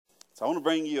So I want to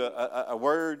bring you a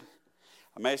word,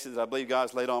 a message that I believe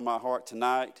God's laid on my heart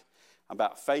tonight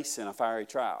about facing a fiery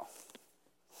trial.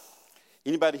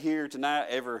 Anybody here tonight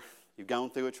you've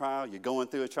gone through a trial? You're going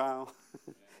through a trial?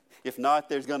 If not,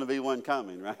 there's going to be one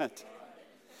coming, right?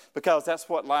 Because that's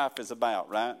what life is about,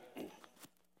 right?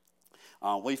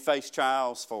 We face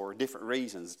trials for different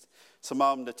reasons. Some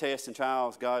of them, the tests and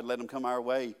trials, God let them come our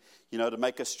way, to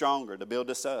make us stronger, to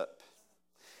build us up,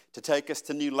 to take us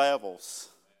to new levels.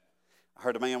 I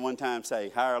heard a man one time say,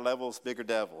 higher levels, bigger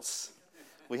devils.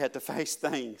 We had to face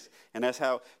things. And that's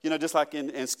how, just like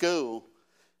in school,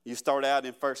 you start out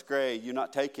in first grade, you're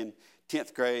not taking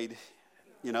 10th grade,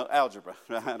 algebra,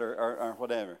 right, or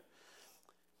whatever.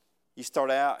 You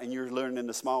start out and you're learning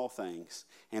the small things.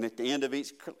 And at the end of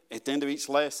each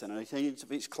lesson, and at the end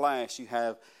of each class, you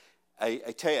have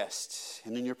a test,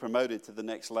 and then you're promoted to the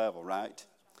next level, right?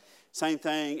 Same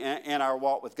thing in our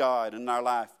walk with God, in our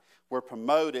life. We're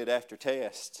promoted after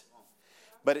test.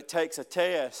 But it takes a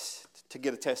test to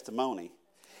get a testimony.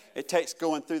 It takes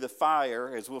going through the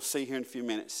fire, as we'll see here in a few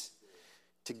minutes,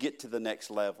 to get to the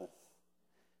next level.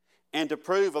 And to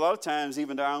prove a lot of times,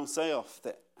 even to our own self,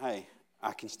 that, hey,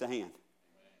 I can stand.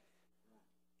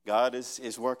 God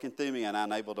is working through me and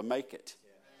I'm able to make it.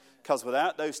 Because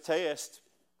without those tests,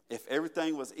 if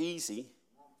everything was easy,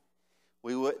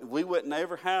 we wouldn't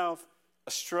ever have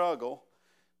a struggle.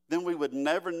 Then we would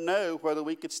never know whether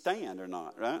we could stand or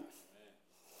not, right?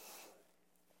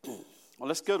 Well,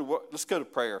 let's go to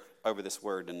prayer over this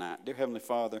word tonight. Dear Heavenly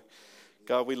Father,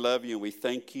 God, we love you and we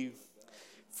thank you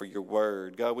for your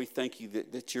word. God, we thank you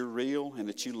that you're real and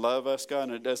that you love us, God,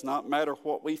 and it does not matter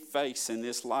what we face in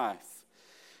this life.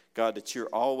 God, that you're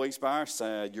always by our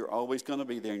side, you're always going to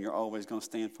be there, and you're always going to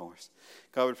stand for us.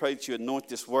 God, we pray that you anoint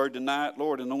this word tonight.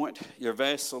 Lord, anoint your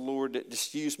vessel, Lord, that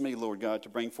just use me, Lord God, to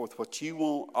bring forth what you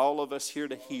want all of us here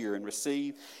to hear and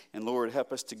receive. And Lord,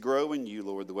 help us to grow in you,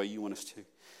 Lord, the way you want us to.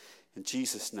 In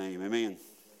Jesus' name, amen.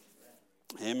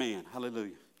 Amen.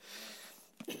 Hallelujah.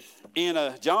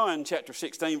 In John chapter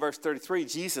 16, verse 33,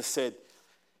 Jesus said,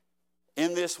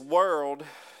 in this world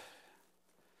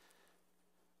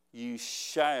you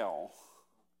shall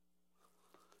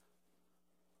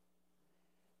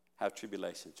have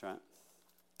tribulations, right?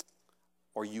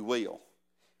 Or you will.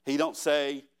 He don't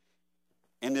say,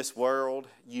 in this world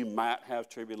you might have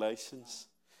tribulations.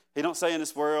 He don't say in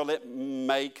this world it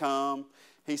may come.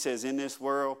 He says, in this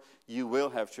world you will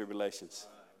have tribulations.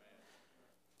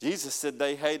 Jesus said,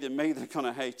 they hated me, they're going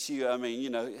to hate you. I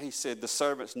mean, he said, the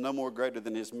servant's no more greater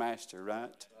than his master,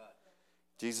 right?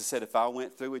 Jesus said, if I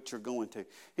went through it, you're going to.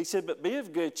 He said, but be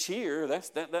of good cheer.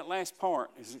 That last part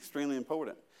is extremely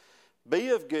important. Be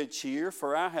of good cheer,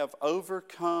 for I have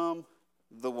overcome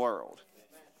the world.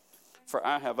 For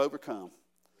I have overcome.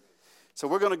 So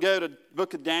we're going to go to the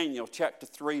book of Daniel, chapter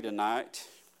 3 tonight.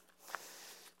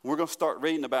 We're going to start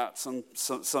reading about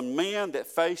some men that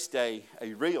faced a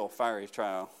real fiery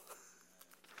trial.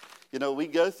 We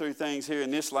go through things here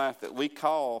in this life that we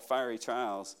call fiery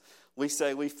trials. We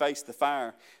say we face the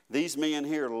fire. These men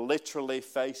here literally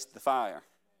faced the fire.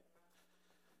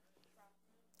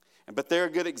 But they're a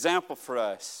good example for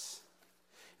us.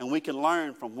 And we can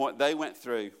learn from what they went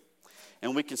through.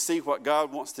 And we can see what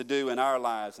God wants to do in our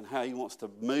lives and how he wants to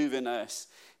move in us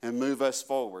and move us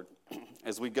forward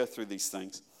as we go through these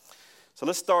things. So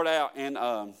let's start out in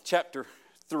chapter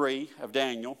 3 of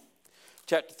Daniel.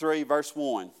 Chapter 3, verse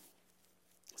 1. It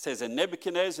says, and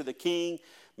Nebuchadnezzar the king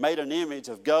made an image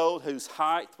of gold whose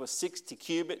height was 60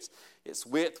 cubits, its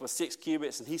width was 6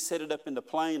 cubits, and he set it up in the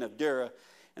plain of Dura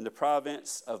in the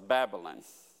province of Babylon.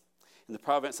 In the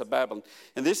province of Babylon.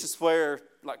 And this is where,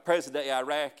 like, present-day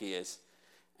Iraq is.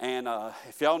 And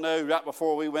if y'all know, right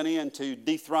before we went in to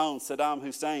dethrone Saddam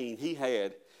Hussein, he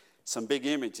had some big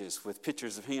images with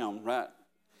pictures of him, right?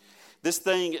 This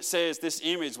thing, it says this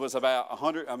image was about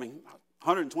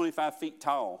 125 feet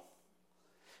tall.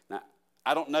 Now,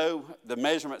 I don't know the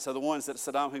measurements of the ones that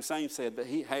Saddam Hussein said, but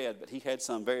he had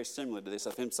some very similar to this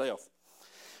of himself.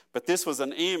 But this was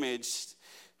an image,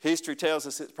 history tells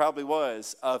us it probably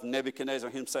was, of Nebuchadnezzar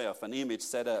himself, an image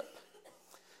set up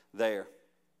there.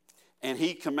 And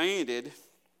he commanded,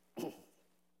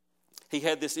 he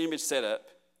had this image set up.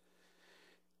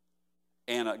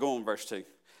 And go on, verse 2. It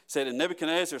said, and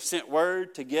Nebuchadnezzar sent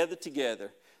word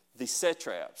together, the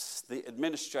satraps, the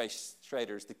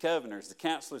administrators, the governors, the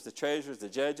counselors, the treasurers, the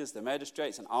judges, the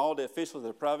magistrates, and all the officials of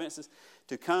the provinces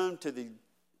to come to the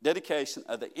dedication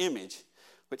of the image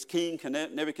which King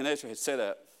Nebuchadnezzar had set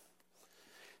up.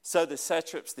 So the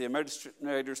satraps, the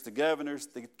administrators, the governors,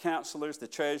 the counselors, the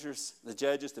treasurers, the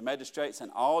judges, the magistrates,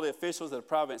 and all the officials of the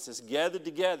provinces gathered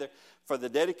together for the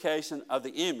dedication of the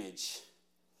image.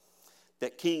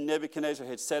 that King Nebuchadnezzar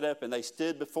had set up, and they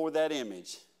stood before that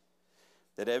image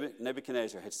that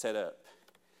Nebuchadnezzar had set up.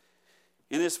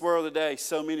 In this world today,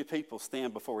 so many people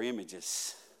stand before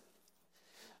images.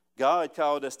 God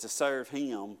called us to serve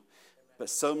Him, but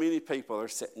so many people are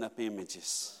setting up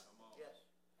images.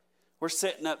 We're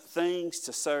setting up things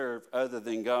to serve other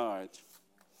than God.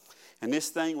 And this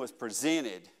thing was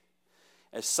presented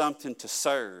as something to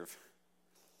serve,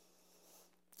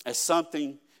 as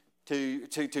something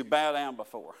to bow down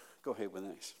before. Go ahead with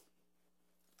this.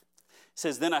 It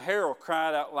says, then a herald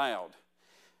cried out loud,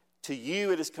 to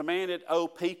you it is commanded, O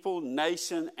people,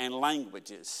 nation, and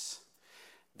languages,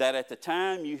 that at the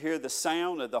time you hear the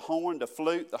sound of the horn, the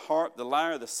flute, the harp, the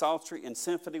lyre, the psaltery, and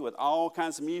symphony with all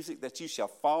kinds of music, that you shall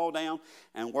fall down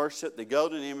and worship the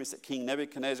golden image that King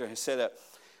Nebuchadnezzar has set up.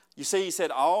 You see, he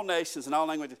said all nations and all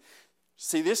languages.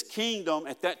 See, this kingdom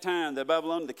at that time, the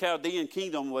Babylonian, the Chaldean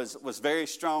kingdom was very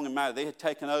strong and mighty. They had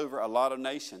taken over a lot of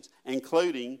nations,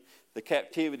 including the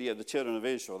captivity of the children of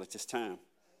Israel at this time.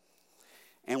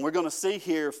 And we're going to see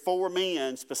here 4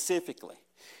 men specifically.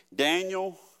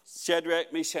 Daniel,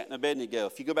 Shadrach, Meshach, and Abednego.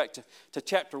 If you go back to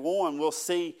chapter 1, we'll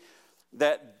see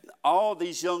that all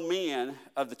these young men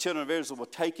of the children of Israel were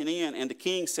taken in, and the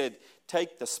king said,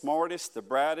 take the smartest, the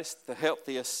brightest, the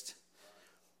healthiest,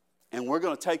 and we're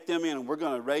going to take them in and we're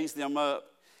going to raise them up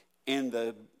in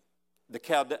the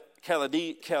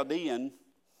Chaldean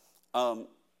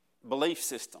belief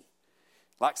system.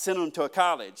 Like sending them to a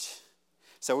college.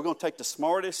 So we're going to take the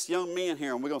smartest young men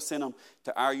here and we're going to send them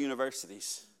to our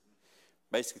universities.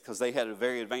 Basically because they had a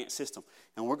very advanced system.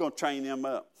 And we're going to train them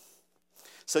up.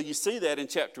 So you see that in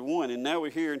chapter 1. And now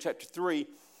we're here in chapter 3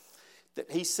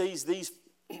 that he sees this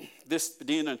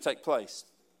beginning to take place.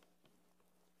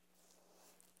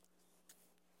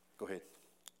 Go ahead.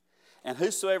 And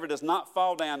whosoever does not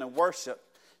fall down and worship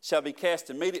shall be cast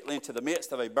immediately into the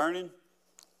midst of a burning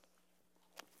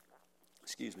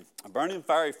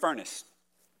fiery furnace.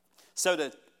 So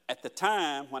that at the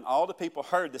time when all the people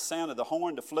heard the sound of the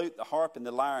horn, the flute, the harp, and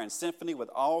the lyre, and symphony with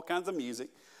all kinds of music,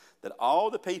 that all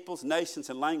the peoples,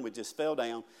 nations, and languages fell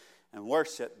down and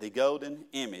worshiped the golden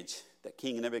image that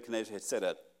King Nebuchadnezzar had set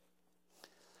up.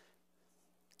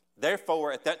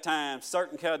 Therefore, at that time,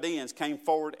 certain Chaldeans came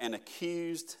forward and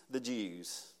accused the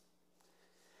Jews.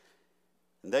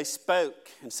 And they spoke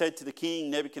and said to the king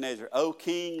Nebuchadnezzar, O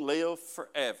king, live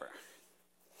forever.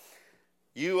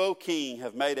 You, O king,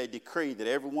 have made a decree that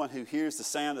everyone who hears the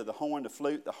sound of the horn, the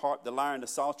flute, the harp, the lyre, and the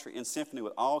psaltery, and symphony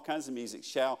with all kinds of music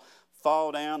shall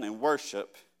fall down and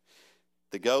worship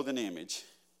the golden image.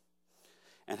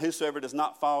 And whosoever does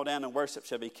not fall down and worship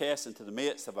shall be cast into the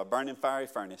midst of a burning fiery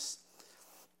furnace.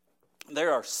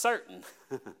 There are certain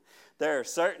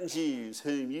Jews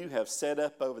whom you have set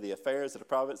up over the affairs of the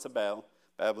province of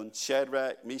Babylon,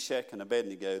 Shadrach, Meshach, and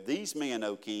Abednego. These men,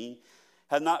 O king,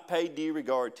 have not paid due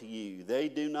regard to you. They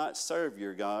do not serve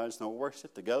your gods, nor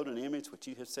worship the golden image which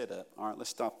you have set up. All right,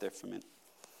 let's stop there for a minute.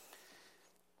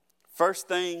 First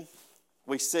thing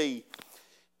we see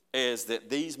is that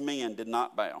these men did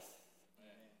not bow.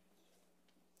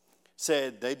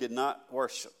 Said they did not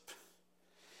worship.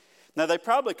 Now, they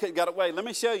probably could have got away. Let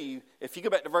me show you. If you go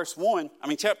back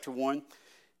to chapter 1,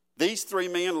 these 3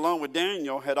 men, along with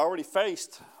Daniel, had already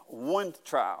faced one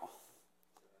trial.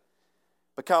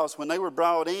 Because when they were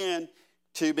brought in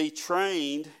to be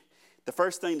trained, the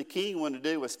first thing the king wanted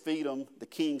to do was feed them the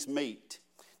king's meat.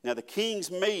 Now, the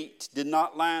king's meat did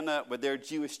not line up with their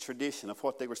Jewish tradition of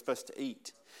what they were supposed to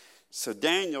eat. So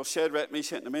Daniel, Shadrach,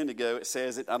 Meshach, and Abednego, it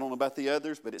says, I don't know about the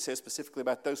others, but it says specifically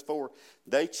about those 4,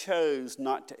 they chose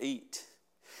not to eat.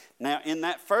 Now, in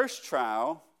that first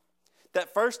trial,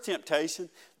 that first temptation,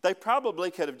 they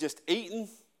probably could have just eaten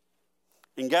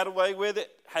and got away with it.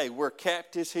 Hey, we're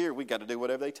captives here. We got to do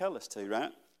whatever they tell us to,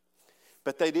 right?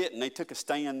 But they didn't. They took a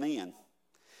stand then.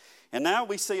 And now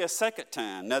we see a second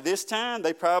time. Now, this time,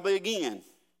 they probably again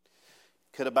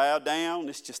could have bowed down.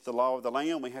 It's just the law of the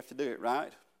land. We have to do it,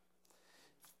 right?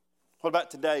 What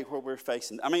about today where we're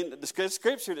facing? The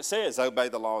scripture that says obey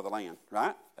the law of the land,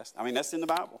 right? That's in the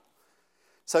Bible.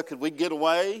 So could we get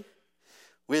away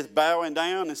with bowing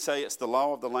down and say it's the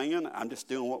law of the land? I'm just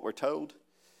doing what we're told.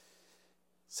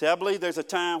 See, I believe there's a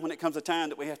time when it comes a time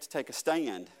that we have to take a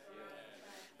stand.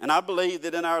 And I believe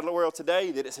that in our world today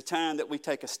that it's a time that we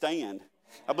take a stand.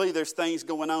 I believe there's things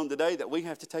going on today that we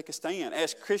have to take a stand.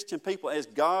 As Christian people, as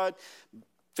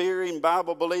God-fearing,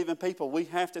 Bible-believing people, we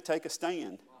have to take a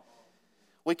stand.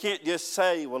 We can't just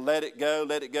say, well, let it go,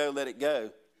 let it go, let it go.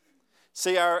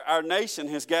 See, our nation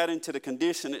has got into the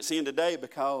condition it's in today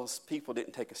because people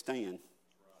didn't take a stand.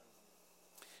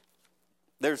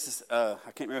 There's this, I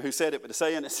can't remember who said it, but the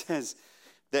saying that says,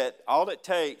 that all it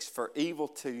takes for evil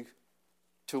to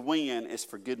win is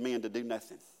for good men to do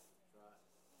nothing.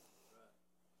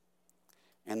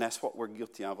 And that's what we're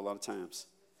guilty of a lot of times.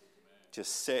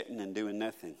 Just sitting and doing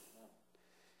nothing.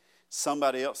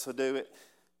 Somebody else will do it.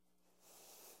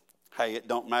 Hey, it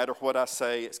don't matter what I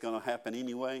say, it's going to happen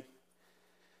anyway.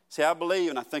 See, I believe,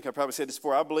 and I think I probably said this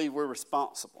before, I believe we're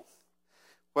responsible.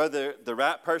 Whether the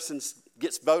right person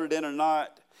gets voted in or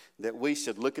not, that we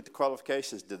should look at the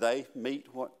qualifications. Do they meet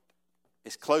what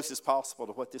as close as possible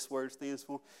to what this word stands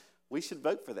for? We should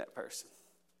vote for that person.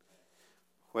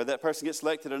 Whether that person gets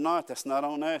elected or not, that's not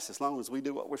on us as long as we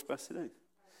do what we're supposed to do.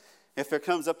 If there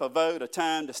comes up a vote, a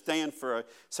time to stand for a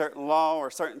certain law or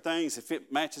certain things, if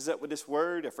it matches up with this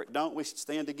word, if it don't, we should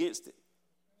stand against it.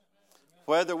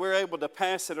 Whether we're able to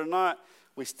pass it or not,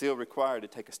 we're still required to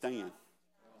take a stand.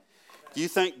 Do you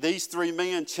think these three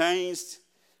men changed?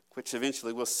 Which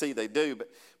eventually we'll see they do.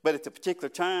 But at the particular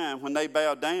time when they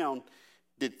bowed down,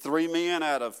 did three men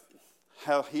out of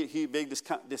how big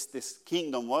this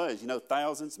kingdom was,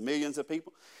 thousands, millions of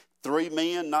people, three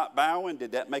men not bowing,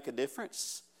 did that make a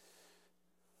difference?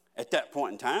 At that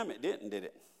point in time, it didn't, did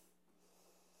it?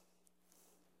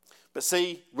 But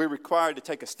see, we're required to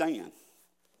take a stand,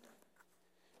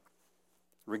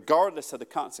 regardless of the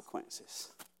consequences.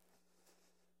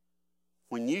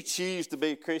 When you choose to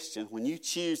be a Christian, when you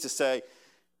choose to say,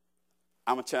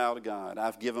 I'm a child of God,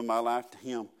 I've given my life to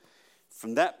Him,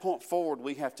 from that point forward,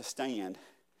 we have to stand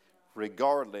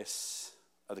regardless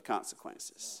of the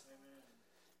consequences.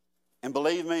 And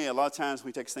believe me, a lot of times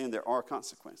we take a stand, there are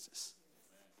consequences.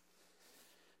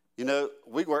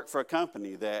 We work for a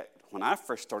company that when I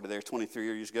first started there 23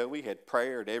 years ago, we had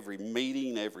prayer at every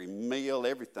meeting, every meal,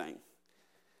 everything.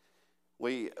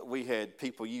 We had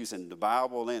people using the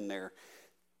Bible in their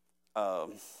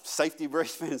safety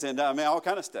briefings and all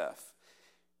kind of stuff.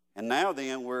 And now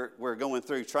then we're going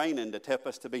through training to help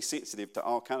us to be sensitive to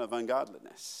all kind of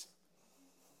ungodliness.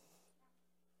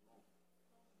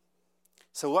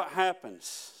 So what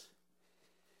happens?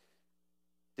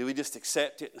 Do we just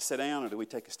accept it and sit down, or do we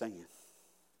take a stand?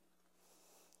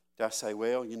 Do I say,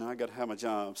 well, I got to have my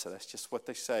job, so that's just what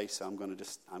they say, so I'm going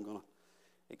to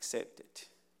accept it.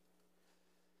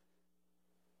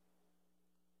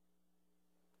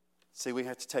 See, we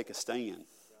have to take a stand.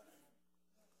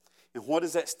 And what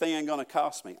is that stand going to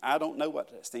cost me? I don't know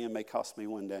what that stand may cost me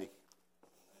one day.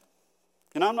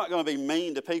 And I'm not going to be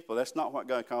mean to people. That's not what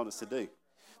God called us to do.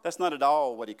 That's not at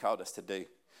all what He called us to do.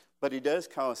 But He does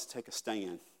call us to take a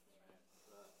stand.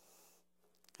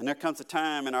 And there comes a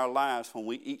time in our lives when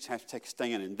we each have to take a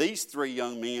stand. And these three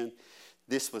young men,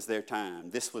 this was their time.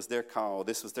 This was their call.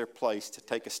 This was their place to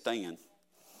take a stand.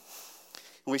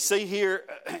 And we see here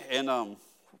in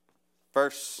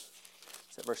verse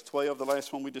 12, the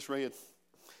last one we just read?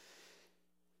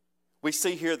 We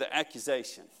see here the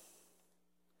accusation.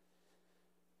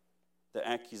 The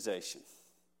accusation.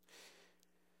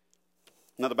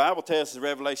 Now the Bible tells us in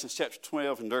Revelation chapter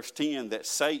 12 and verse 10 that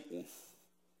Satan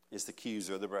is the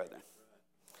accuser of the brethren.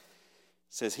 It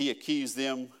says he accused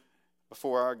them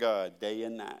before our God day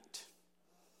and night.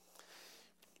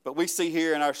 But we see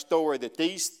here in our story that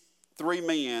these three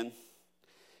men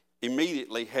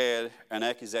immediately had an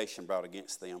accusation brought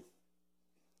against them.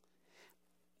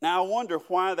 Now I wonder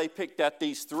why they picked out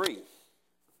these three.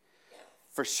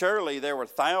 For surely there were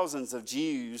thousands of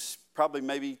Jews, probably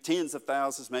maybe tens of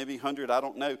thousands, maybe 100, I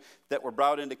don't know, that were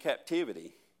brought into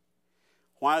captivity.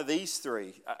 Why these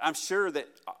three? I'm sure that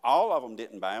all of them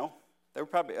didn't bow. There were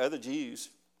probably other Jews.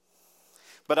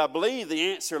 But I believe the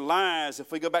answer lies,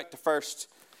 if we go back to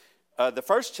the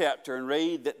first chapter and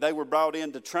read that they were brought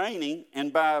into training,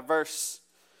 and by verse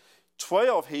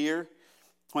 12 here,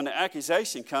 when the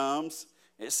accusation comes,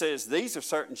 it says these are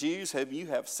certain Jews whom you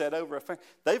have set over a family.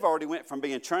 They've already went from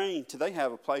being trained to they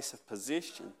have a place of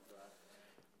position.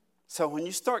 So when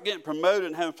you start getting promoted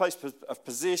and have a place of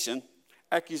position,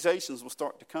 accusations will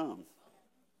start to come.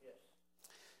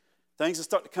 Things will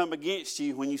start to come against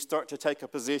you when you start to take a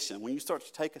position. When you start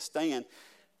to take a stand,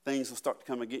 things will start to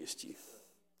come against you.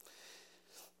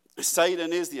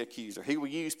 Satan is the accuser. He will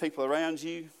use people around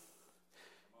you.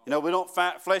 We don't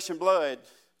fight flesh and blood.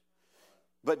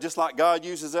 But just like God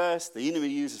uses us, the enemy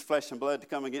uses flesh and blood to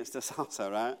come against us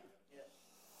also, right? Yes.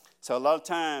 So a lot of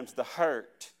times the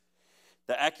hurt,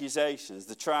 the accusations,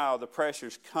 the trial, the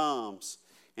pressures comes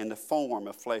in the form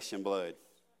of flesh and blood.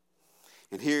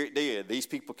 And here it did. These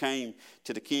people came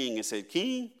to the king and said,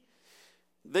 King,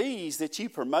 these that you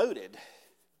promoted,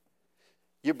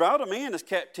 you brought them in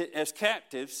as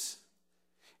captives,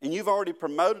 and you've already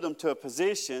promoted them to a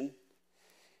position,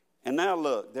 and now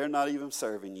look, they're not even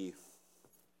serving you.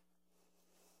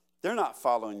 they're not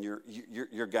following your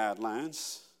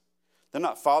guidelines. They're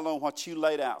not following what you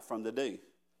laid out for them to do.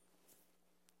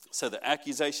 So the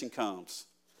accusation comes.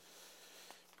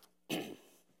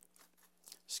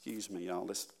 Excuse me, y'all.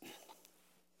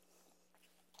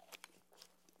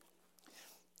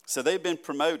 So they've been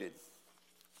promoted.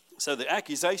 So the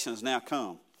accusations now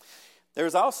come.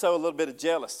 There's also a little bit of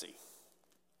jealousy.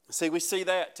 See, we see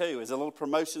that too. As a little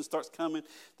promotion starts coming,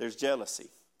 there's jealousy.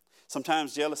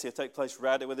 Sometimes jealousy will take place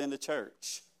right within the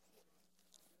church.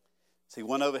 See,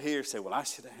 one over here said, well, I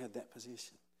should have had that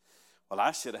position. Well,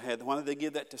 I should have had, why did they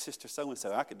give that to Sister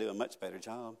So-and-so? I could do a much better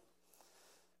job.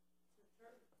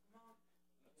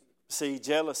 See,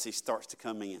 jealousy starts to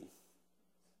come in.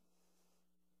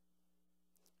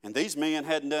 And these men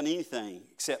hadn't done anything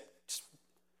except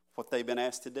what they've been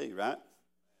asked to do, right?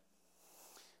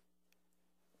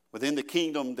 Within the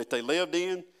kingdom that they lived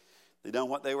in, they done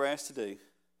what they were asked to do.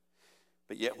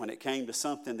 But yet when it came to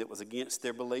something that was against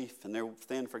their belief and their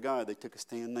stand for God, they took a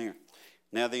stand there.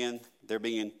 Now then, they're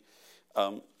being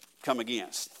come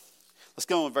against. Let's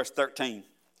go on verse 13.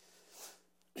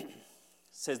 It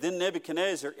says, then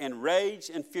Nebuchadnezzar, in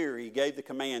rage and fury, gave the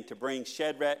command to bring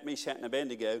Shadrach, Meshach, and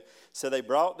Abednego. So they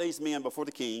brought these men before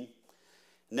the king.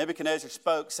 Nebuchadnezzar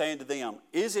spoke, saying to them,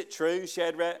 is it true,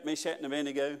 Shadrach, Meshach, and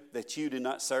Abednego, that you do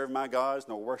not serve my gods,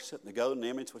 nor worship the golden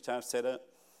image which I have set up?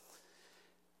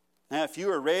 Now, if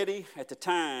you are ready at the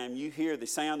time you hear the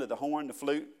sound of the horn, the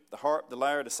flute, the harp, the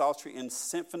lyre, the psaltery, and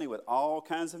symphony with all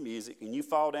kinds of music, and you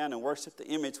fall down and worship the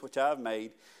image which I have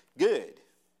made, good.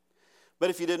 But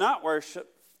if you do not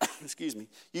worship,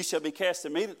 you shall be cast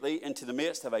immediately into the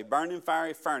midst of a burning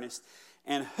fiery furnace.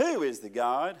 And who is the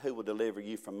God who will deliver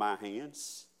you from my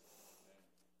hands?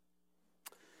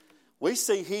 We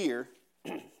see here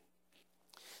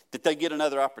that they get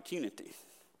another opportunity.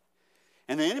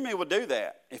 And the enemy will do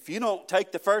that. If you don't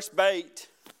take the first bait,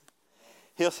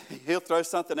 he'll throw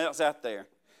something else out there.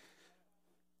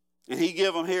 And he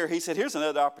give them here, he said, here's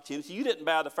another opportunity. You didn't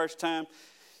bow the first time.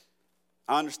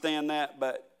 I understand that,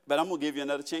 but I'm going to give you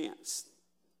another chance.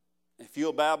 If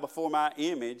you'll bow before my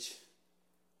image,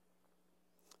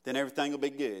 then everything will be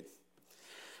good.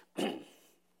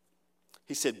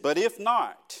 He said, but if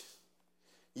not,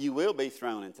 you will be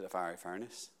thrown into the fiery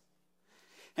furnace.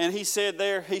 And he said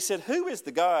there, who is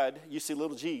the God, you see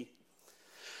little g,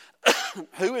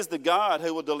 who is the God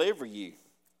who will deliver you?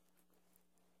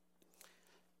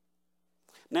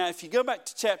 Now, if you go back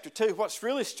to chapter 2, what's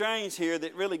really strange here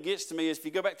that really gets to me is if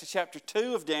you go back to chapter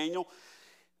 2 of Daniel,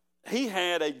 he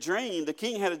had a dream, the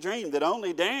king had a dream that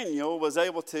only Daniel was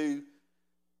able to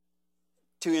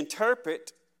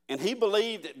interpret, and he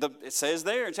believed, it says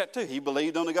there in chapter 2, he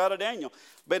believed on the God of Daniel.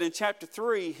 But in chapter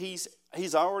 3, he's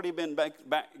already been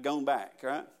gone back,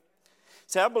 right?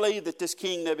 So I believe that this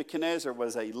king Nebuchadnezzar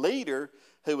was a leader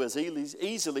who was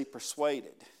easily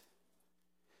persuaded.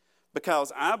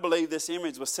 Because I believe this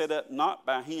image was set up not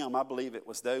by him. I believe it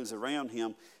was those around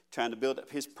him trying to build up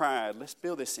his pride. Let's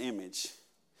build this image.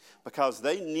 Because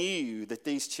they knew that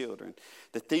these children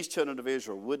of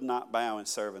Israel would not bow and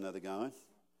serve another God.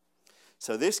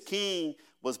 So this king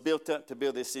was built up to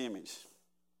build this image.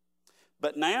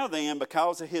 But now then,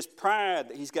 because of his pride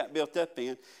that he's got built up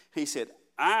in, he said,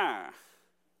 I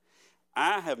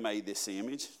have made this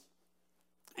image,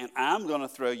 and I'm going to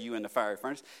throw you in the fiery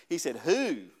furnace. He said,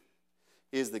 who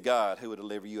is the God who will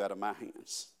deliver you out of my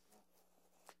hands?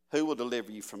 Who will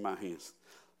deliver you from my hands?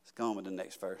 Let's go on with the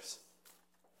next verse.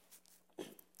 It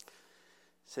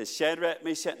says, Shadrach,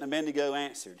 Meshach, and Abednego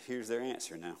answered. Here's their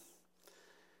answer now.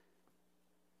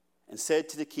 And said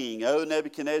to the king, O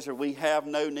Nebuchadnezzar, we have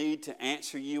no need to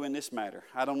answer you in this matter.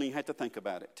 I don't even have to think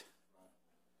about it.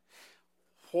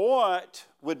 What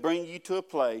would bring you to a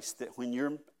place that when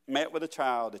you're met with a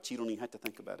child that you don't even have to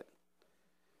think about it?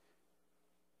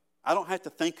 I don't have to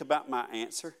think about my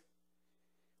answer.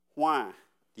 Why?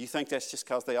 Do you think that's just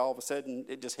because they all of a sudden,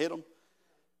 it just hit them?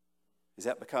 Is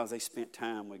that because they spent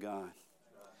time with God?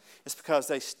 It's because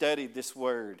they studied this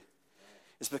word.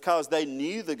 It's because they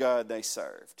knew the God they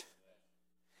served.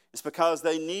 It's because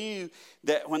they knew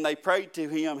that when they prayed to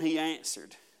him, he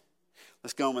answered.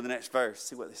 Let's go on with the next verse,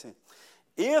 see what they say.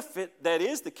 If that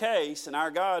is the case, and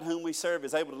our God whom we serve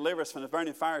is able to deliver us from the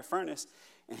burning fiery furnace,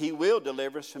 and he will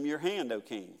deliver us from your hand, O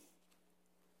king.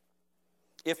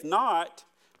 If not,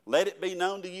 let it be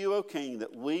known to you, O king,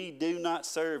 that we do not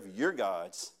serve your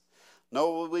gods,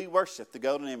 nor will we worship the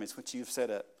golden image which you've set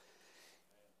up.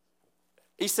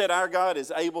 He said our God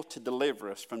is able to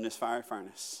deliver us from this fiery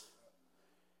furnace.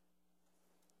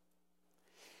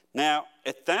 Now,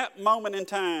 at that moment in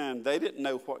time, they didn't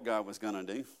know what God was going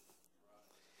to do.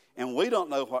 And we don't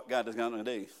know what God is going to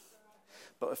do.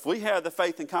 But if we have the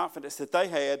faith and confidence that they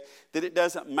had, that it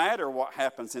doesn't matter what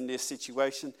happens in this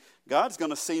situation, God's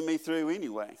going to see me through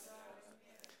anyway.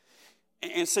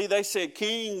 And see, they said,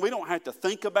 King, we don't have to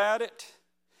think about it.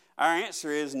 Our answer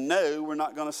is no, we're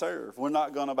not going to serve. We're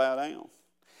not going to bow down.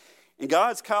 And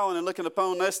God's calling and looking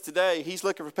upon us today. He's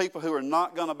looking for people who are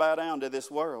not going to bow down to this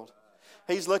world.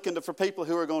 He's looking for people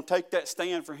who are going to take that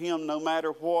stand for Him no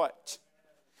matter what.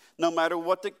 No matter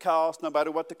what it costs, no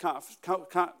matter what the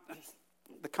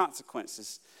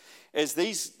consequences. As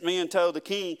these men told the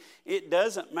king, it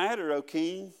doesn't matter, O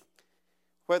king,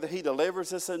 whether he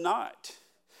delivers us or not.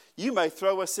 You may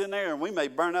throw us in there and we may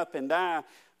burn up and die,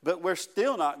 but we're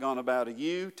still not going to bow to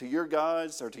you, to your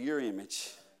gods, or to your image.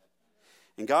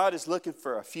 And God is looking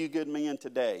for a few good men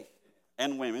today,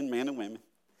 and women, men and women.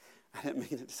 I didn't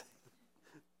mean to say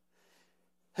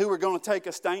who are going to take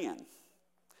a stand,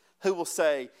 who will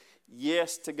say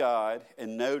yes to God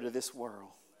and no to this world.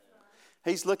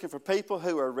 He's looking for people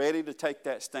who are ready to take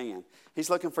that stand. He's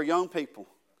looking for young people,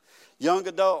 young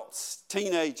adults,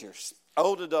 teenagers,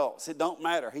 old adults. It don't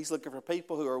matter. He's looking for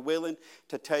people who are willing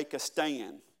to take a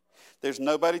stand. There's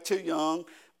nobody too young.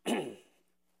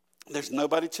 There's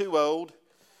nobody too old.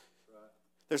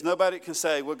 There's nobody that can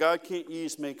say, well, God can't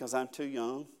use me because I'm too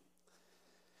young.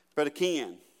 Brother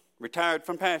Ken, retired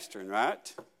from pastoring,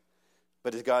 right?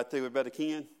 But is God through with Brother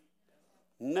Ken?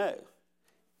 No.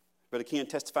 Brother Ken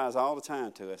testifies all the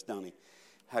time to us, don't he?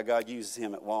 How God uses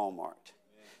him at Walmart.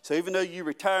 So even though you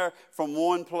retire from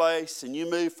one place and you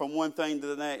move from one thing to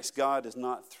the next, God is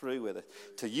not through with it.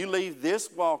 Till you leave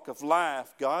this walk of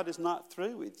life, God is not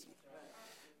through with you.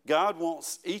 God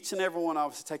wants each and every one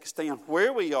of us to take a stand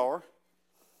where we are.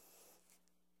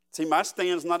 See, my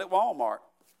stand is not at Walmart.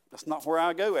 That's not where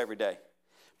I go every day.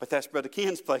 But that's Brother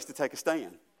Ken's place to take a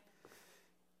stand.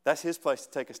 That's his place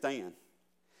to take a stand.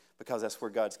 Because that's where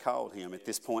God's called him. At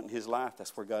this point in his life,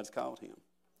 that's where God's called him.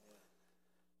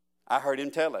 I heard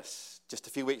him tell us just a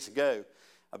few weeks ago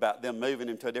about them moving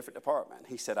him to a different department.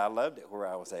 He said, I loved it where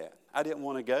I was at. I didn't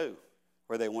want to go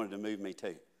where they wanted to move me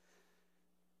to.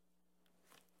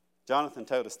 Jonathan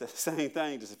told us the same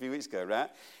thing just a few weeks ago, right?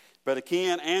 Brother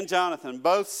Ken and Jonathan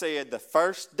both said the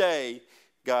first day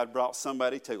God brought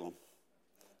somebody to them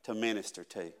to minister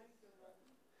to.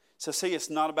 So see, it's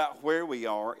not about where we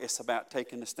are. It's about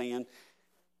taking a stand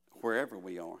wherever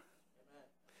we are.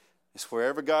 It's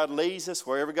wherever God leads us,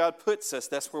 wherever God puts us,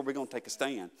 that's where we're going to take a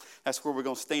stand. That's where we're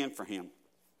going to stand for Him.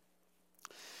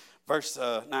 Verse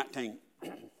 19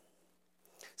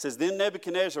 says, Then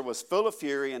Nebuchadnezzar was full of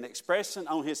fury, and the expression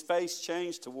on his face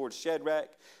changed towards Shadrach,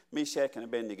 Meshach, and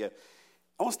Abednego.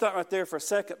 I want to stop right there for a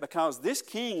second because this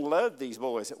king loved these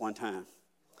boys at one time.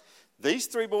 These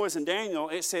three boys and Daniel,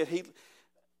 it said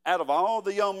out of all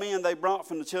the young men they brought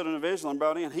from the children of Israel and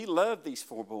brought in, he loved these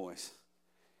four boys.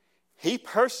 He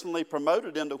personally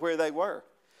promoted them to where they were.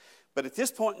 But at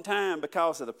this point in time,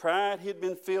 because of the pride he had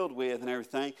been filled with and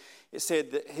everything, it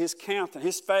said that his countenance,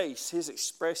 his face, his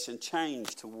expression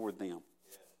changed toward them.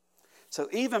 So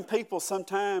even people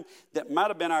sometime that might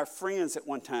have been our friends at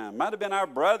one time, might have been our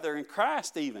brother in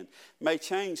Christ even, may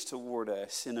change toward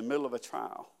us in the middle of a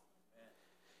trial.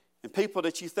 And people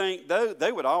that you think,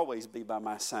 they would always be by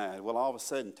my side, will all of a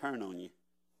sudden turn on you.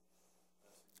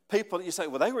 People that you say,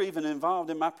 well, they were even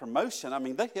involved in my promotion. I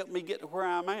mean, they helped me get to where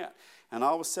I'm at. And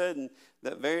all of a sudden,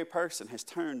 that very person has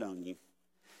turned on you.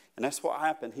 And that's what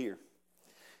happened here. It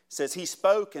says he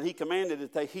spoke and he commanded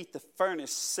that they heat the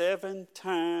furnace 7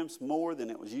 times more than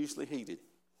it was usually heated.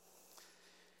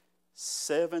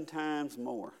 7 times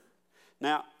more.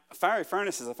 Now, a fiery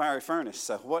furnace is a fiery furnace.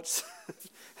 So what's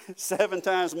 7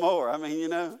 times more? I mean, you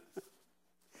know.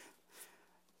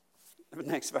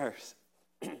 Next verse.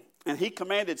 And he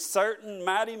commanded certain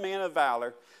mighty men of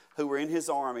valor who were in his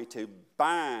army to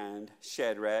bind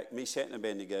Shadrach, Meshach, and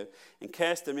Abednego and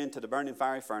cast them into the burning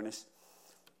fiery furnace.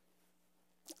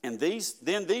 And these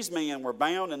men were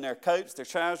bound in their coats, their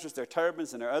trousers, their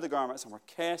turbans, and their other garments, and were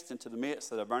cast into the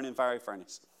midst of the burning fiery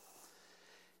furnace.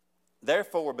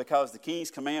 Therefore, because the king's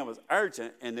command was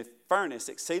urgent and the furnace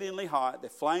exceedingly hot, the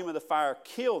flame of the fire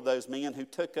killed those men who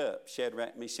took up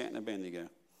Shadrach, Meshach, and Abednego.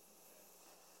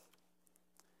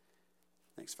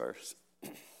 Next verse.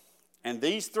 And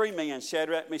these 3 men,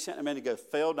 Shadrach, Meshach, and Abednego,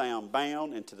 fell down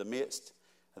bound into the midst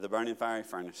of the burning fiery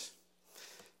furnace.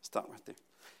 Stop right there.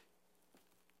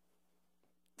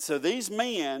 So these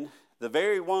men, the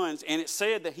very ones, and it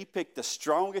said that he picked the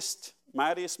strongest,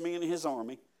 mightiest men in his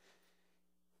army.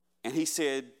 And he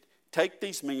said, take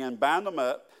these men, bind them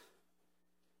up,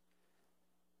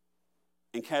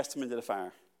 and cast them into the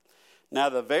fire. Now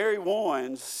the very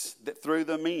ones that threw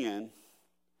them in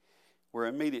were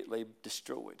immediately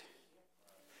destroyed.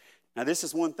 Now, this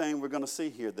is one thing we're going to see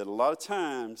here, that a lot of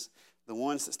times the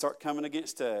ones that start coming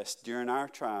against us during our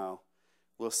trial,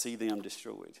 we'll see them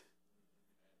destroyed.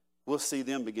 We'll see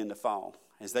them begin to fall.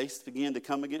 As they begin to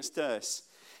come against us,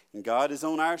 and God is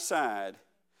on our side,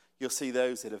 you'll see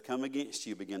those that have come against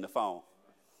you begin to fall.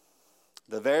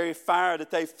 The very fire that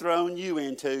they've thrown you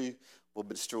into will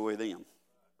destroy them.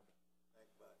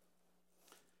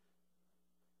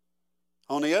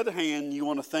 On the other hand, you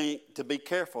want to think to be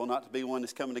careful not to be one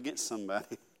that's coming against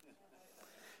somebody.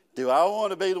 Do I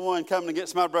want to be the one coming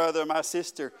against my brother or my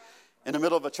sister in the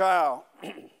middle of a trial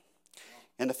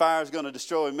and the fire is going to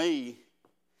destroy me?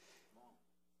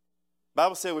 The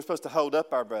Bible said we're supposed to hold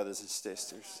up our brothers and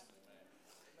sisters.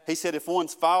 He said if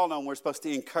one's fallen, we're supposed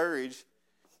to encourage.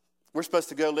 We're supposed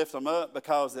to go lift them up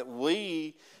because that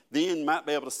we then might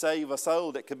be able to save a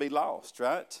soul that could be lost,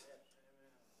 right?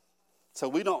 So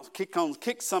we don't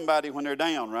kick somebody when they're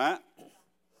down, right?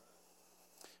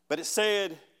 But it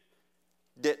said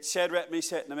that Shadrach,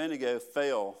 Meshach, and Abednego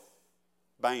fell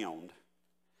bound.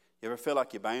 You ever feel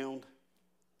like you're bound?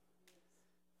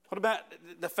 What about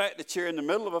the fact that you're in the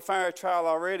middle of a fire trial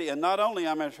already, and not only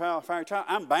I'm in a fire trial,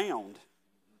 I'm bound.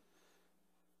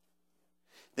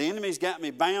 The enemy's got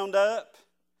me bound up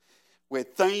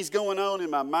with things going on in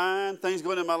my mind, things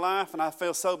going on in my life, and I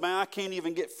feel so bound. I can't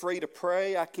even get free to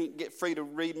pray. I can't get free to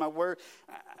read my word.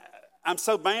 I'm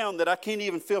so bound that I can't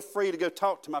even feel free to go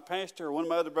talk to my pastor or one of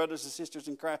my other brothers and sisters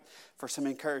in Christ for some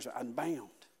encouragement. I'm bound.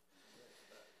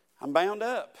 I'm bound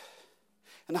up.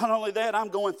 And not only that, I'm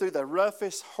going through the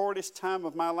roughest, hardest time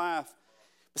of my life.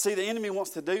 But see, the enemy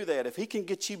wants to do that. If he can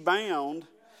get you bound,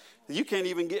 you can't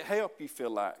even get help, you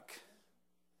feel like.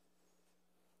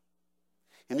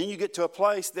 And then you get to a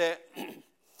place that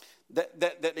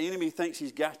the enemy thinks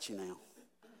he's got you now.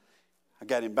 I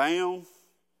got him bound.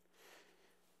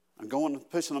 I'm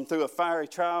pushing them through a fiery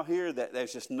trial here that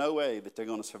there's just no way that they're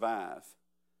going to survive.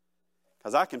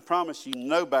 Because I can promise you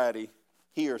nobody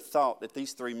here thought that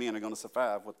these three men are going to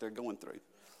survive what they're going through.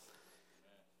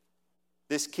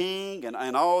 This king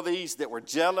and all these that were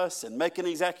jealous and making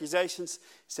these accusations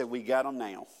said, we got them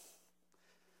now.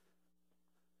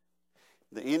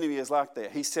 The enemy is like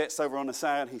that. He sits over on the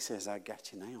side. He says, I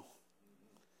got you now.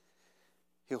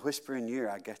 He'll whisper in your ear,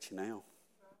 I got you now.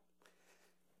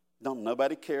 Don't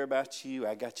nobody care about you.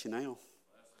 I got you now.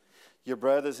 Your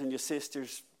brothers and your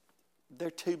sisters,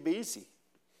 they're too busy.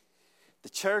 The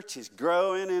church is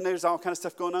growing and there's all kind of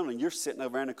stuff going on. And you're sitting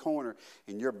over in a corner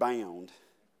and you're bound.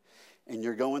 And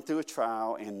you're going through a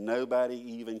trial and nobody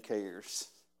even cares.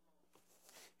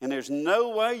 And there's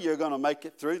no way you're going to make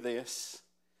it through this.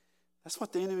 That's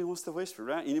what the enemy wants to whisper,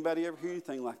 right? Anybody ever hear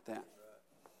anything like that?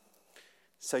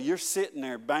 So you're sitting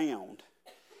there bound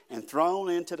and thrown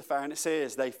into the fire. And it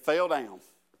says they fell down.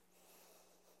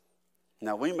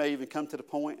 Now, we may even come to the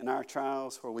point in our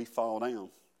trials where we fall down.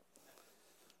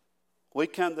 We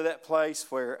come to that place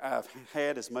where I've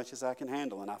had as much as I can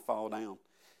handle and I fall down.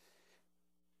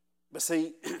 But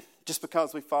see, just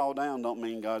because we fall down don't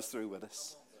mean God's through with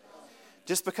us.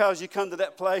 Just because you come to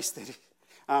that place that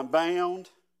I'm bound,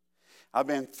 I've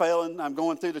been failing, I'm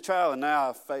going through the trial, and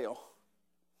now I fail.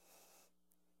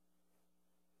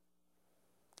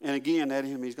 And again, that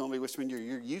enemy's going to be whispering,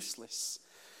 you're useless.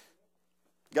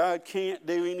 God can't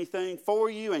do anything for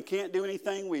you and can't do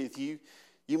anything with you.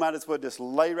 You might as well just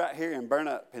lay right here and burn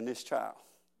up in this trial.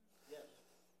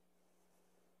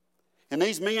 And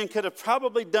these men could have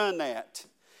probably done that.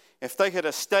 If they could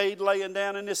have stayed laying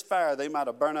down in this fire, they might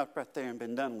have burned up right there and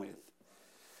been done with.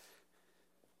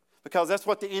 Because that's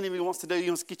what the enemy wants to do. He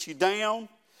wants to get you down,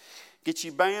 get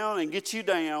you bound, and get you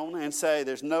down and say,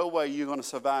 there's no way you're going to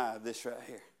survive this right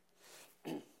here.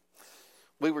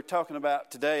 We were talking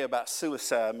today about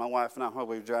suicide, my wife and I, while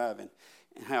we were driving,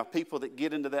 and how people that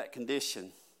get into that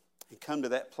condition and come to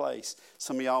that place,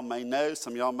 some of y'all may know,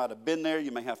 some of y'all might have been there,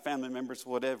 you may have family members,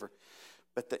 whatever.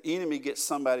 But the enemy gets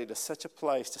somebody to such a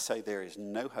place to say there is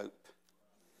no hope.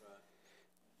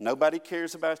 Nobody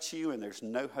cares about you and there's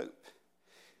no hope.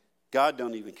 God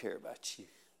don't even care about you.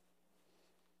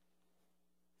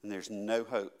 And there's no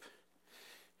hope.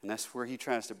 And that's where he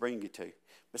tries to bring you to.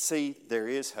 But see, there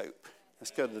is hope.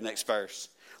 Let's go to the next verse.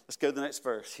 Let's go to the next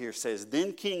verse. Here it says,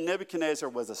 Then King Nebuchadnezzar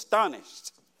was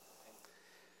astonished.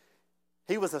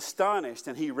 He was astonished,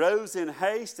 and he rose in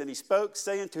haste, and he spoke,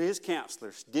 saying to his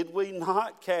counselors, Did we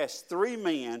not cast 3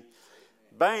 men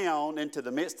bound into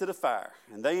the midst of the fire?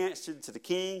 And they answered to the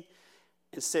king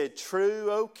and said,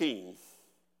 True, O king.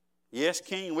 Yes,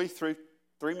 king, we threw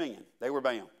 3 men. They were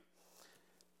bound.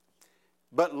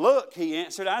 But look, he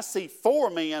answered, I see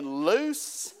 4 men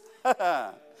loose.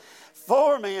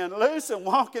 4 men loose and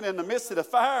walking in the midst of the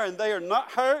fire, and they are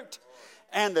not hurt.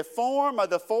 And the form of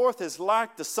the fourth is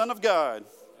like the Son of God.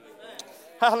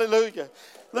 Hallelujah.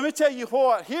 Let me tell you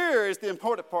what, here is the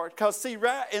important part. Because see,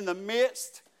 right in the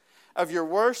midst of your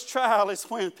worst trial is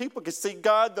when people can see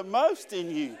God the most in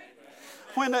you.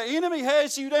 When the enemy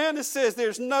has you down and says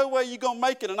there's no way you're going to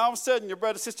make it, and all of a sudden your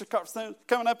brother, sister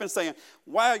coming up and saying,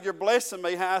 wow, you're blessing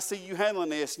me how I see you handling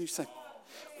this. And you say,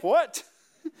 what?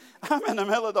 I'm in the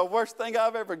middle of the worst thing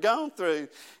I've ever gone through.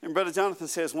 And Brother Jonathan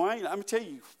says, Wayne, I'm going to tell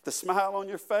you, the smile on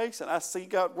your face, and I see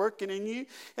God working in you.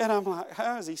 And I'm like,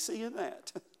 how is he seeing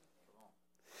that?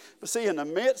 But see, in the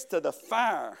midst of the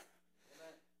fire,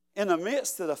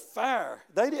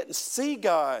 they didn't see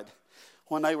God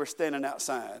when they were standing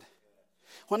outside.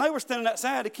 When they were standing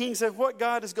outside, the king said, what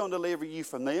God is going to deliver you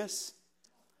from this?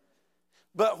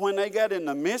 But when they got in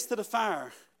the midst of the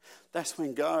fire, that's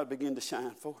when God began to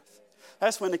shine forth.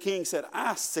 That's when the king said,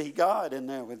 I see God in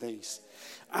there with these.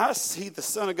 I see the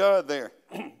Son of God there.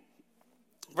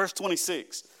 Verse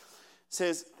 26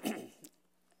 says,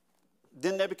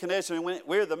 Then Nebuchadnezzar went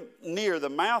near the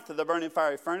mouth of the burning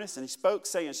fiery furnace, and he spoke,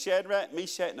 saying, Shadrach,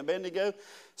 Meshach, and Abednego,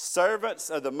 servants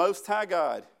of the Most High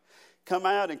God, come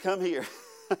out and come here.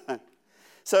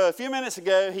 So a few minutes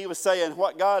ago, he was saying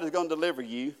what God is going to deliver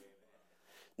you.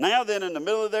 Now then, in the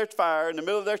middle of their fire, in the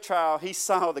middle of their trial, he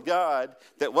saw the God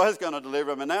that was going to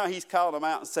deliver them. And now he's calling them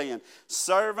out and saying,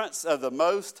 servants of the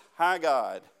Most High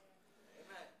God.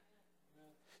 Amen.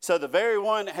 So the very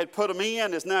one that had put them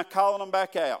in is now calling them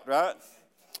back out, right?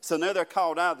 So now they're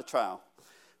called out of the trial.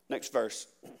 Next verse.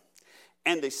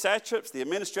 And the satraps, the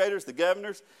administrators, the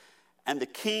governors, and the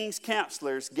king's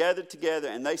counselors gathered together,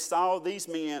 and they saw these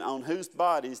men on whose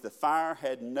bodies the fire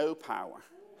had no power.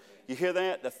 You hear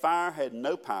that? The fire had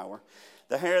no power.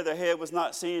 The hair of their head was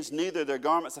not singed, neither their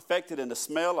garments affected, and the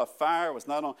smell of fire was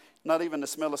not even the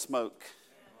smell of smoke.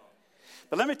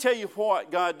 But let me tell you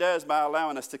what God does by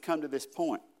allowing us to come to this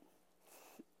point.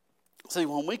 See,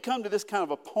 when we come to this kind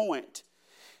of a point,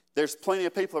 there's plenty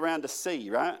of people around to see,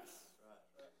 right?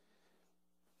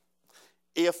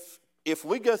 If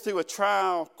we go through a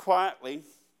trial quietly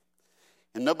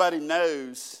and nobody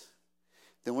knows,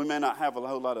 then we may not have a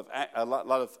whole lot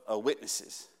of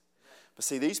witnesses. But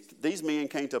see, these men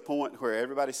came to a point where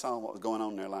everybody saw what was going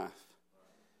on in their life.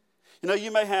 You know,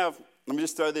 you may have, let me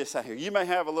just throw this out here. You may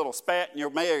have a little spat in your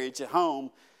marriage at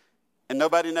home and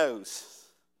nobody knows.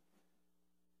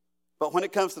 But when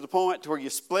it comes to the point where you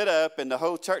split up and the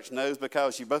whole church knows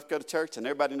because you both go to church and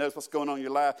everybody knows what's going on in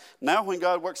your life, now when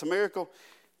God works a miracle,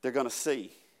 they're going to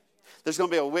see. There's going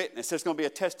to be a witness. There's going to be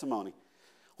a testimony.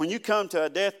 When you come to a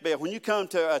deathbed, when you come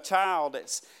to a child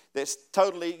that's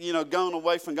totally, gone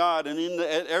away from God, and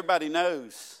everybody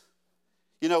knows.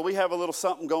 We have a little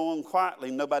something going on quietly,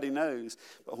 nobody knows.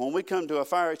 But when we come to a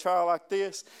fiery trial like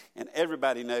this, and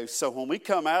everybody knows. So when we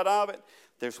come out of it,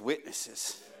 there's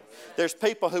witnesses. There's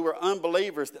people who are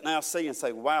unbelievers that now see and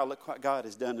say, wow, look what God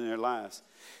has done in their lives.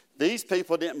 These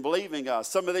people didn't believe in God.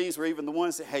 Some of these were even the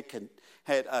ones that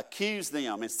had accused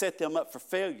them and set them up for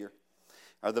failure.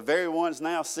 Are the very ones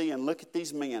now seeing, look at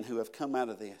these men who have come out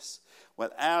of this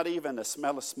without even the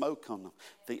smell of smoke on them.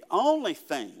 The only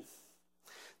thing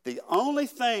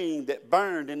that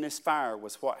burned in this fire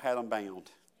was what had them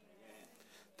bound.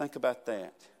 Think about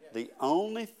that. The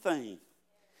only thing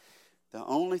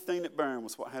that burned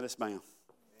was what had us bound.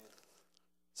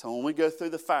 So when we go through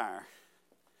the fire,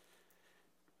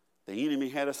 the enemy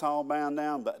had us all bound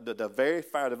down, but the very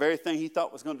fire, the very thing he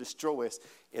thought was going to destroy us,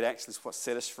 it actually is what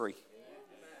set us free.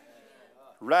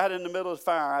 Right in the middle of the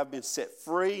fire, I've been set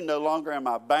free. No longer am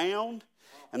I bound.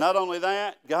 And not only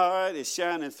that, God is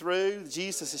shining through.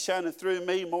 Jesus is shining through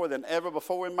me more than ever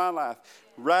before in my life.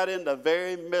 Right in the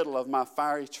very middle of my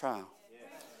fiery trial.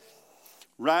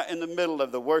 Right in the middle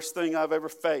of the worst thing I've ever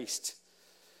faced.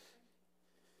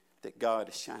 That God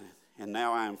is shining. And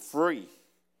now I am free.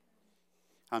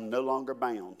 I'm no longer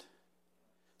bound.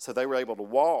 So they were able to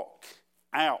walk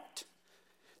out.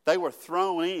 They were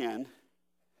thrown in,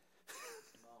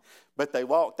 but they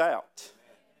walked out.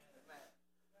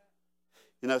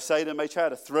 Satan may try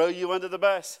to throw you under the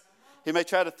bus. He may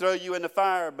try to throw you in the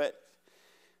fire, but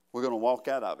we're going to walk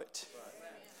out of it.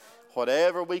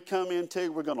 Whatever we come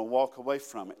into, we're going to walk away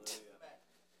from it.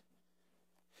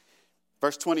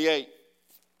 Verse 28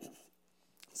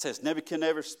 says,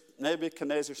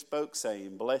 Nebuchadnezzar spoke,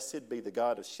 saying, Blessed be the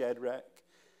God of Shadrach,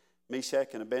 Meshach,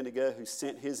 and Abednego, who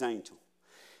sent his angel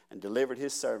and delivered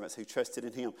his servants who trusted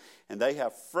in him. And they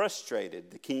have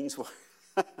frustrated the king's word.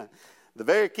 The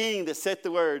very king that set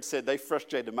the word said, they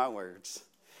frustrated my words.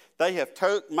 They have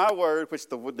took my word, which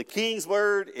the king's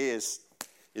word is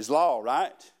law,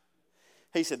 right?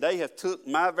 He said, they have took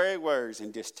my very words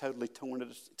and just totally torn it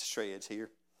to shreds here.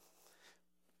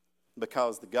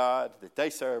 because the God that they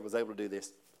served was able to do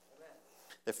this.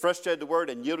 They frustrated the word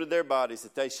and yielded their bodies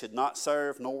that they should not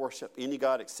serve nor worship any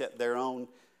God except their own.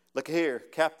 Look here,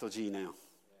 capital G now.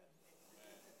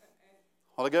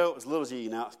 A while ago it was little g,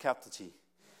 now it's capital G.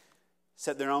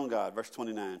 Except their own God, verse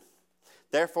 29.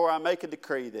 Therefore I make a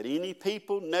decree that any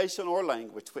people, nation, or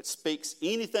language which speaks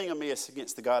anything amiss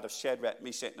against the God of Shadrach,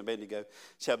 Meshach, and Abednego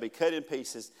shall be cut in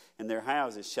pieces, and their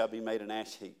houses shall be made an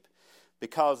ash heap.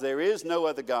 Because there is no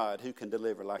other God who can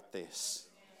deliver like this.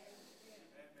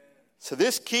 So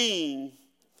this king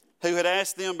who had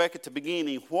asked them back at the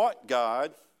beginning, what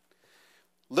God,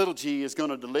 little g, is going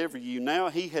to deliver you, now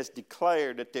he has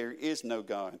declared that there is no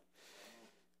God.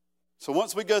 So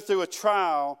once we go through a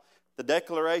trial, the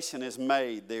declaration is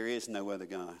made, there is no other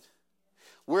God.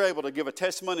 We're able to give a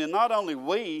testimony, and not only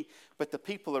we, but the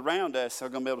people around us are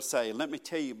going to be able to say, let me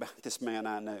tell you about this man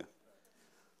I know.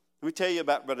 Let me tell you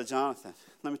about Brother Jonathan.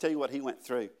 Let me tell you what he went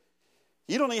through.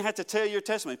 You don't even have to tell your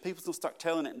testimony. People will start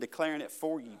telling it and declaring it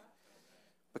for you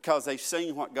because they've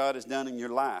seen what God has done in your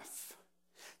life.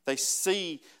 They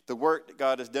see the work that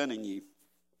God has done in you.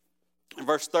 In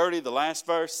verse 30, the last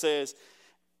verse says,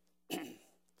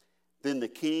 then the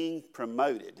king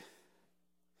promoted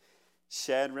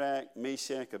Shadrach,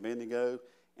 Meshach, Abednego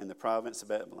in the province of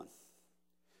Babylon.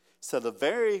 So the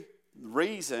very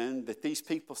reason that these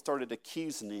people started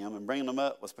accusing them and bringing them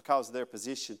up was because of their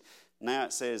position. Now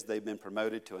it says they've been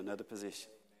promoted to another position.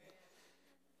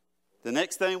 The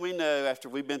next thing we know, after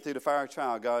we've been through the fire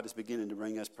trial, God is beginning to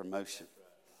bring us promotion.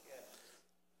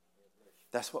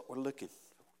 That's what we're looking for.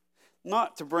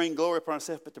 Not to bring glory upon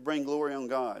ourselves, but to bring glory on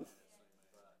God.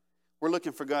 We're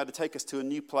looking for God to take us to a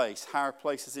new place, higher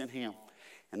places in Him.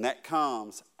 And that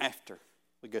comes after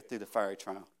we go through the fiery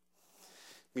trial.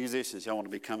 Musicians, y'all want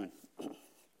to be coming.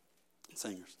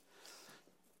 Singers.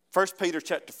 1 Peter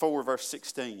chapter 4, verse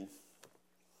 16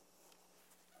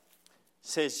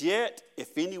 says, yet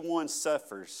if anyone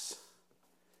suffers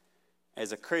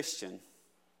as a Christian,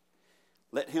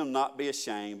 let him not be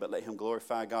ashamed, but let him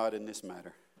glorify God in this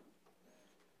matter.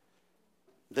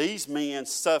 These men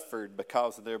suffered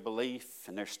because of their belief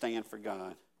and their stand for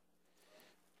God.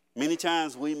 Many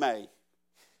times we may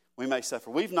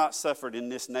suffer. We've not suffered in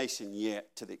this nation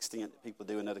yet to the extent that people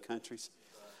do in other countries.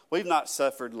 We've not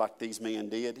suffered like these men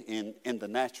did in the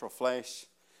natural flesh.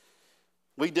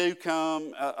 We do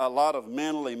come a lot of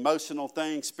mental, emotional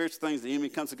things, spiritual things the enemy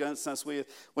comes against us with.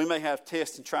 We may have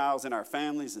tests and trials in our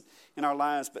families and in our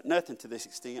lives, but nothing to this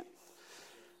extent.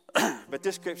 But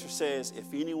this scripture says,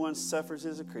 if anyone suffers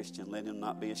as a Christian, let him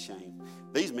not be ashamed.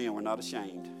 These men were not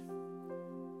ashamed.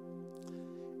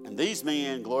 And these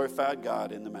men glorified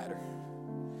God in the matter.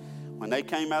 When they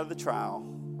came out of the trial,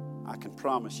 I can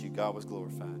promise you God was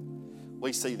glorified.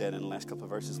 We see that in the last couple of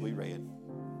verses we read.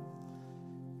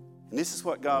 And this is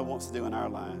what God wants to do in our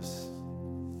lives.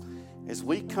 As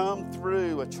we come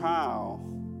through a trial,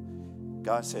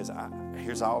 God says,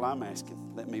 here's all I'm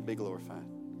asking. Let me be glorified.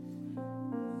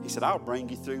 He said, I'll bring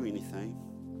you through anything.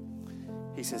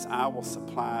 He says, I will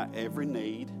supply every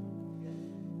need.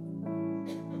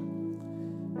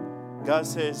 God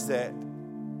says that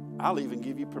I'll even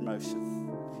give you promotion.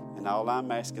 And all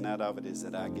I'm asking out of it is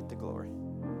that I get the glory.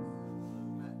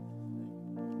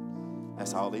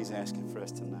 That's all He's asking for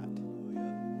us tonight.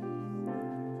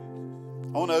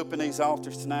 I want to open these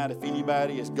altars tonight if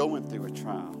anybody is going through a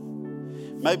trial.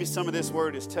 Maybe some of this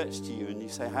word has touched you and you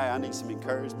say, hey, I need some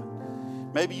encouragement.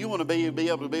 Maybe you want to be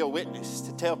able to be a witness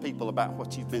to tell people about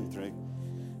what you've been through.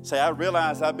 Say, I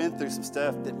realize I've been through some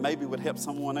stuff that maybe would help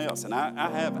someone else, and I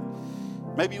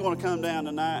haven't. Maybe you want to come down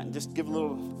tonight and just give a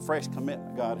little fresh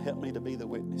commitment. God, help me to be the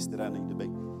witness that I need to be.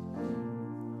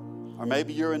 Or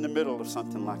maybe you're in the middle of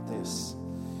something like this.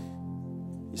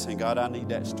 You're saying, God, I need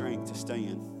that strength to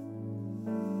stand.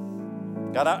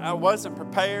 God, I wasn't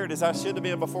prepared as I should have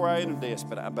been before I entered this,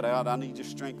 but God, I need your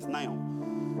strength now.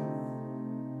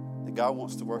 That God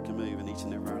wants to work and move in each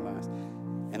and every one of our lives.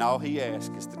 And all He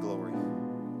asks is the glory.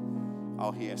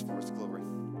 All He asks for is the glory.